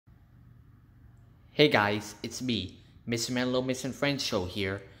Hey guys, it's me, Mr. Man Little Miss and Friends Show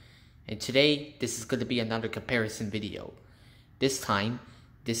here, and today this is going to be another comparison video. This time,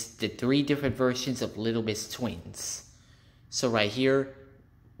 this is the 3 different versions of Little Miss Twins. So right here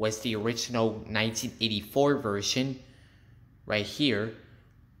was the original 1984 version. Right here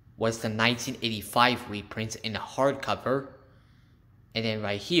was the 1985 reprint in the hardcover, and then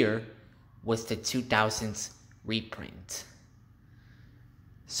right here was the 2000's reprint.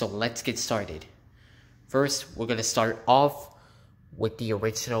 So let's get started. First, we're going to start off with the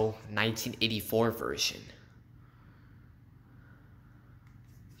original 1984 version.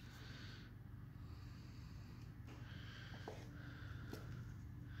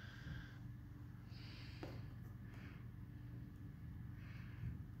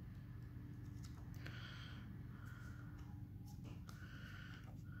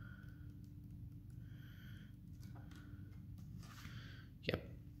 Yep.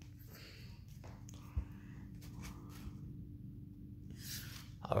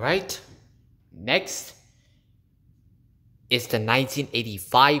 Alright, next is the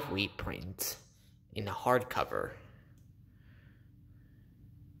 1985 reprint in the hardcover.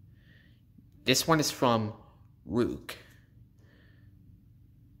 This one is from Rook.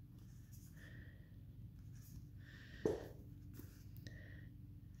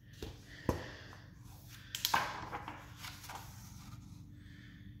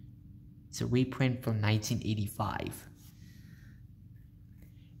 It's a reprint from 1985.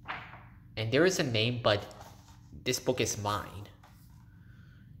 And there is a name, but this book is mine.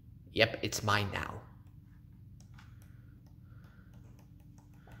 Yep, it's mine now.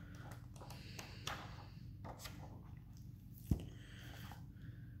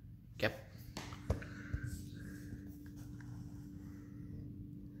 Yep.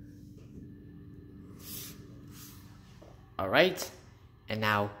 Alright, and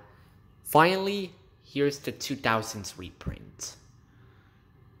now, finally, here's the 2000's reprint.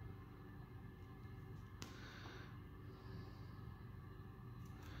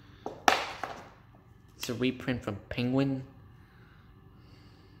 It's a reprint from Penguin.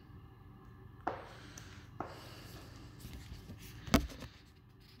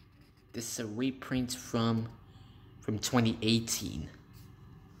 This is a reprint from 2018.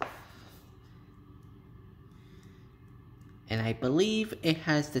 And I believe it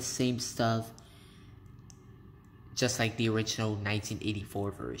has the same stuff just like the original 1984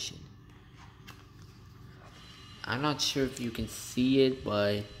 version. I'm not sure if you can see it,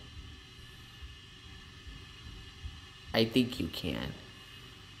 but I think you can.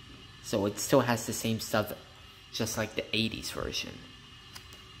 So it still has the same stuff just like the 80s version.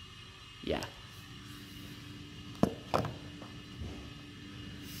 Yeah.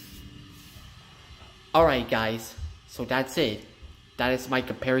 Alright guys, so that's it. That is my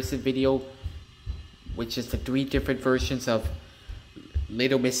comparison video, which is the 3 different versions of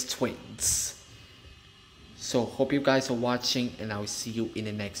Little Miss Twins. So hope you guys are watching, and I'll see you in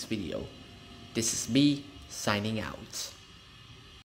the next video. This is me signing out.